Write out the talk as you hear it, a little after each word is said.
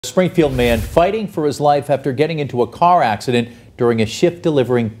Springfield man fighting for his life after getting into a car accident during a shift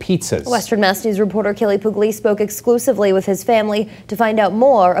delivering pizzas. Western Mass News reporter Kaylee Puglisi spoke exclusively with his family to find out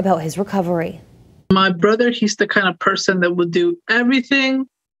more about his recovery. My brother, he's the kind of person that will do everything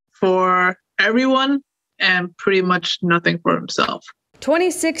for everyone and pretty much nothing for himself.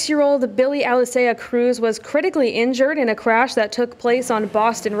 26-year-old Billy Alicea Cruz was critically injured in a crash that took place on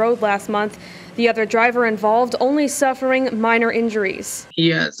Boston Road last month. The other driver involved only suffering minor injuries. He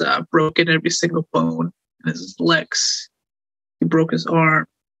has broken every single bone in his legs. He broke his arm.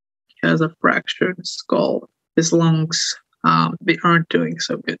 He has a fracture in his skull. His lungs, they aren't doing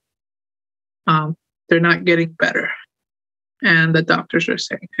so good. They're not getting better. And the doctors are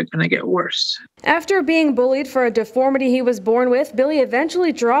saying they're going to get worse. After being bullied for a deformity he was born with, Billy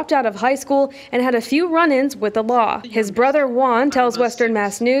eventually dropped out of high school and had a few run-ins with the law. His brother Juan tells Western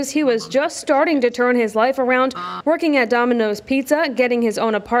Mass News he was just starting to turn his life around, working at Domino's Pizza, getting his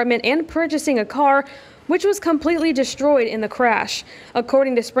own apartment, and purchasing a car, which was completely destroyed in the crash.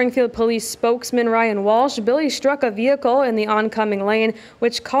 According to Springfield Police spokesman Ryan Walsh, Billy struck a vehicle in the oncoming lane,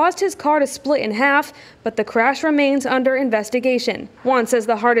 which caused his car to split in half, but the crash remains under investigation. Juan says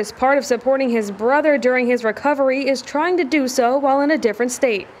the hardest part of supporting his brother during his recovery is trying to do so while in a different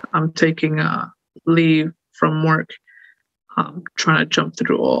state. I'm taking leave from work, trying to jump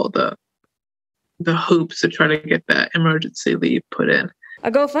through all the hoops to try to get that emergency leave put in. A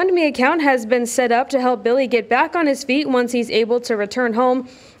GoFundMe account has been set up to help Billy get back on his feet once he's able to return home.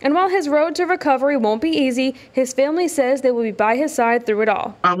 And while his road to recovery won't be easy, his family says they will be by his side through it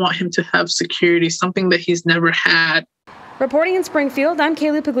all. I want him to have security, something that he's never had. Reporting in Springfield, I'm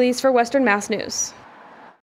Kaylee Puglisi for Western Mass News.